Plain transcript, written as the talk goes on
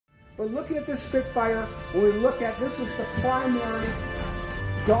but looking at this Spitfire, when we look at this was the primary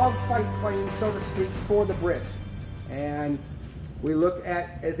dogfight plane, so to speak, for the Brits. And we look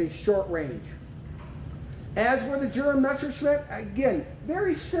at as a short range. As were the German Messerschmitt, again,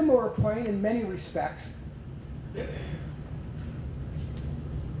 very similar plane in many respects.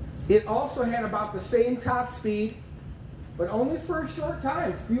 It also had about the same top speed, but only for a short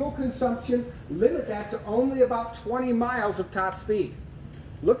time. Fuel consumption, limit that to only about 20 miles of top speed.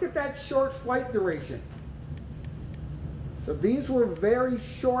 Look at that short flight duration. So these were very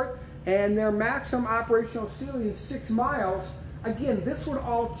short, and their maximum operational ceiling is 6 miles. Again, this would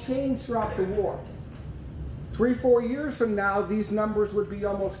all change throughout the war. 3-4 years from now, these numbers would be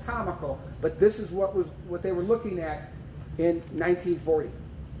almost comical, but this is what they were looking at in 1940.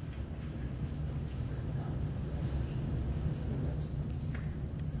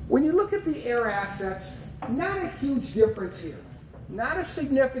 When you look at the air assets, not a huge difference here. Not a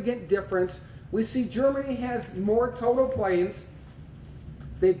significant difference. We see Germany has more total planes.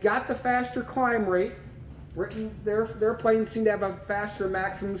 They've got the faster climb rate. Britain, their planes seem to have a faster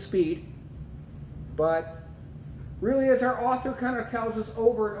maximum speed. But really, as our author kind of tells us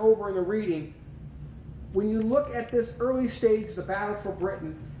over and over in the reading, when you look at this early stage, the battle for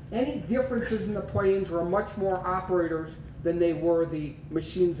Britain, any differences in the planes were much more operators than they were the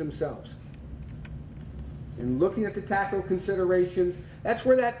machines themselves. And looking at the tactical considerations, that's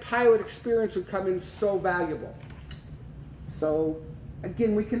where that pilot experience would come in so valuable. So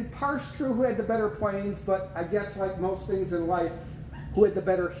again, we can parse through who had the better planes, but I guess like most things in life, who had the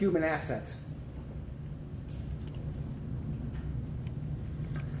better human assets.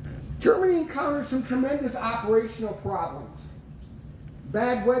 Germany encountered some tremendous operational problems.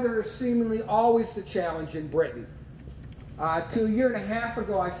 Bad weather is seemingly always the challenge in Britain. Till a year and a half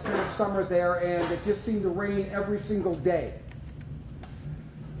ago, I spent a summer there, and it just seemed to rain every single day.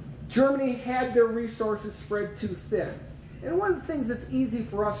 Germany had their resources spread too thin. And one of the things that's easy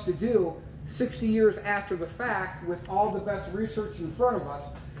for us to do 60 years after the fact, with all the best research in front of us,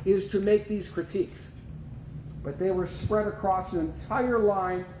 is to make these critiques. But they were spread across an entire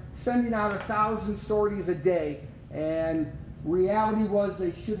line, sending out 1,000 sorties a day, and reality was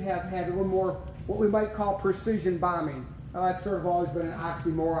they should have had a little more what we might call precision bombing. Well, that's sort of always been an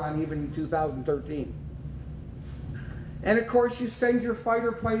oxymoron, even in 2013. And of course, you send your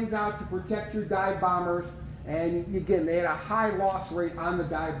fighter planes out to protect your dive bombers, and again, they had a high loss rate on the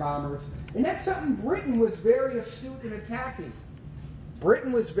dive bombers, and that's something Britain was very astute in attacking.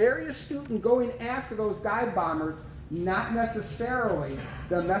 Britain was very astute in going after those dive bombers, not necessarily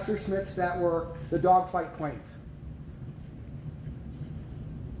the Messerschmitts that were the dogfight planes.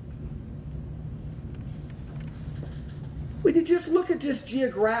 When you just look at this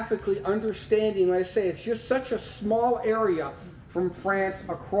geographically, understanding, like I say, it's just such a small area from France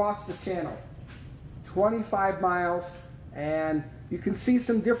across the channel. 25 miles, and you can see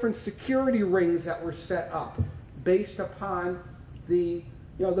some different security rings that were set up based upon the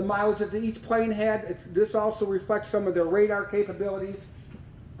mileage that each plane had. This also reflects some of their radar capabilities,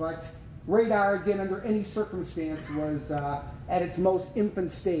 but radar, again, under any circumstance, was at its most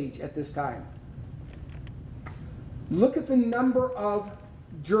infant stage at this time. Look at the number of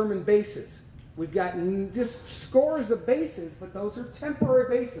German bases. We've got just scores of bases, but those are temporary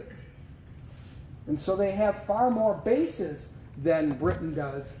bases. And so they have far more bases than Britain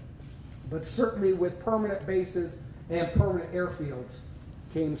does, but certainly with permanent bases and permanent airfields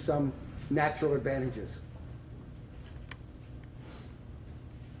came some natural advantages.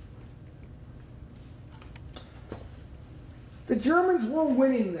 The Germans were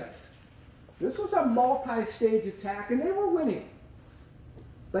winning this. This was a multi-stage attack, and they were winning,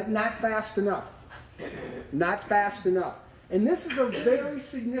 but not fast enough. Not fast enough. And this is a very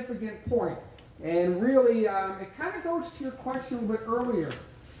significant point. And really, it kind of goes to your question a little bit earlier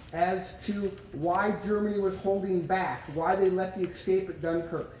as to why Germany was holding back, why they let the escape at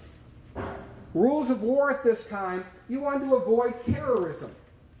Dunkirk. Rules of war at this time, you wanted to avoid terrorism.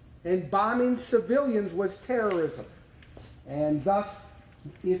 And bombing civilians was terrorism. And thus,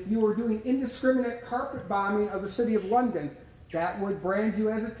 if you were doing indiscriminate carpet bombing of the city of London, that would brand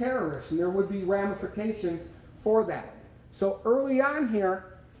you as a terrorist, and there would be ramifications for that. So early on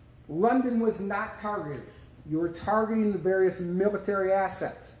here, London was not targeted. You were targeting the various military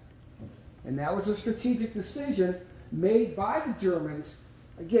assets. And that was a strategic decision made by the Germans.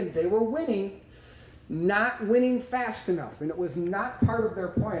 Again, they were winning, not winning fast enough, and it was not part of their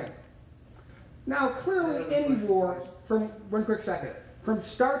plan. Now, clearly any war, from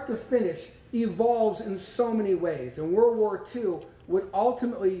start to finish, evolves in so many ways. And World War II would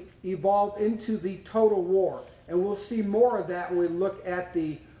ultimately evolve into the total war. And we'll see more of that when we look at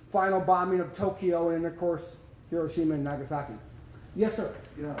the final bombing of Tokyo, and of course, Hiroshima and Nagasaki. Yes, sir?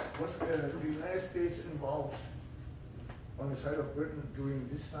 Yeah, was the United States involved on the side of Britain during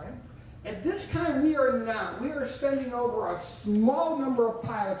this time? At this time, we are not. We are sending over a small number of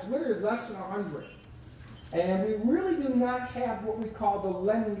pilots, literally less than 100. And we really do not have what we call the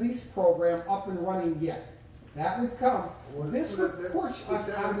Lend-Lease program up and running yet. That would come. This would push us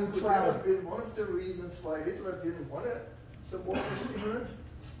out of neutrality. Would that have been one of the reasons why Hitler didn't want to support this England?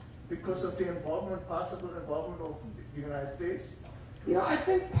 Because of the involvement, possible involvement of the United States? You know, I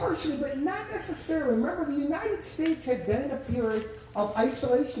think partially, but not necessarily. Remember, the United States had been in a period of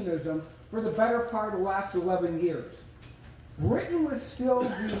isolationism for the better part of the last 11 years. Britain was still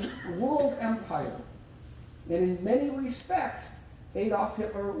the world empire. And in many respects, Adolf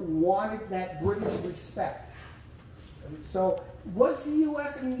Hitler wanted that British respect. So was the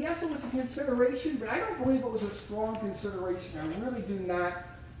U.S., I mean, yes, it was a consideration, but I don't believe it was a strong consideration. I really do not.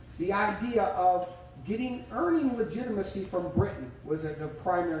 The idea of earning legitimacy from Britain was the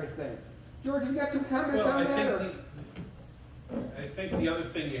primary thing. George, you got some comments on that? I think the other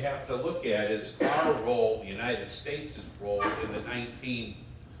thing you have to look at is our role, the United States' role in the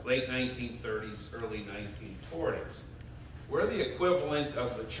late 1930s, early 1940s. We're the equivalent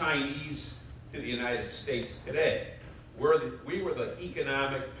of the Chinese to the United States today. We were the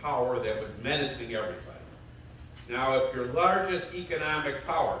economic power that was menacing everybody. Now, if your largest economic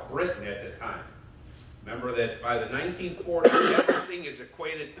power, Britain at the time, remember that by the 1940s, everything is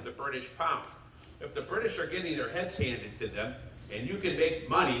equated to the British pound. If the British are getting their heads handed to them, and you can make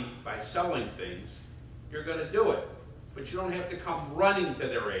money by selling things, you're going to do it. But you don't have to come running to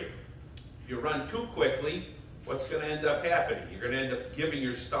their aid. If you run too quickly, what's going to end up happening? You're going to end up giving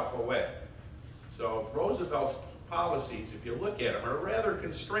your stuff away. So Roosevelt's policies, if you look at them, are rather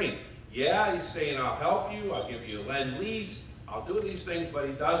constrained. Yeah, he's saying, I'll help you, I'll give you a Lend-Lease, I'll do these things, but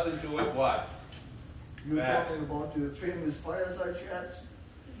he doesn't do it what? You're talking about the famous fireside chats?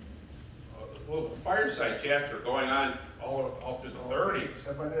 Well, the fireside chats were going on all through the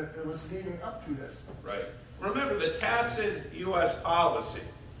 30s. But it was leading up to this. Right. Remember the tacit U.S. policy.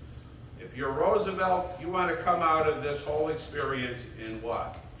 If you're Roosevelt, you want to come out of this whole experience in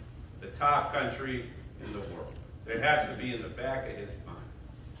what? The top country in the world. It has to be in the back of his mind.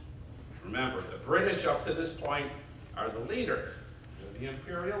 Remember, the British up to this point are the leaders. They're the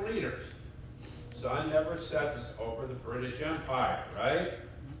imperial leaders. Sun never sets over the British Empire, right?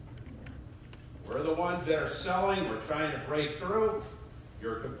 We're the ones that are selling. We're trying to break through.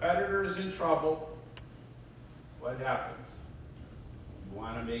 Your competitor is in trouble. What happens? You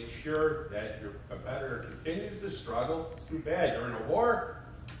want to make sure that your competitor continues to struggle. It's too bad. You're in a war.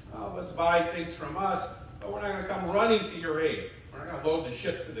 Oh, let's buy things from us. But we're not going to come running to your aid. We're not going to load the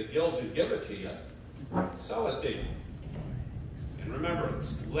ship to the gills and give it to you. Sell it to you. And remember,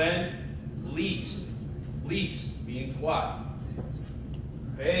 it's Lend-Lease. Lease means what?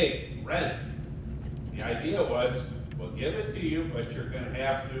 Pay, rent. The idea was, we'll give it to you, but you're going to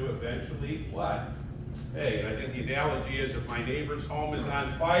have to eventually what? Hey, and I think the analogy is if my neighbor's home is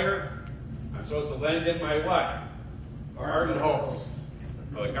on fire, I'm supposed to lend him my what? Garden hose.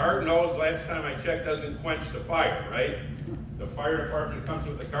 Well, the garden hose, last time I checked, doesn't quench the fire, right? The fire department comes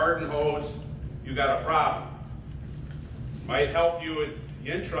with the garden hose, you got a problem. Might help you in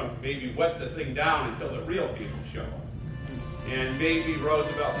the interim, maybe wet the thing down until the real people show up. And maybe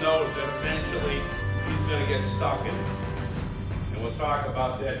Roosevelt knows that eventually he's going to get stuck in this. And we'll talk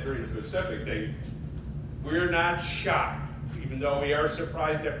about that during the Pacific thing. We're not shocked. Even though we are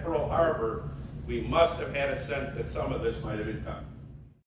surprised at Pearl Harbor, we must have had a sense that some of this might have been coming.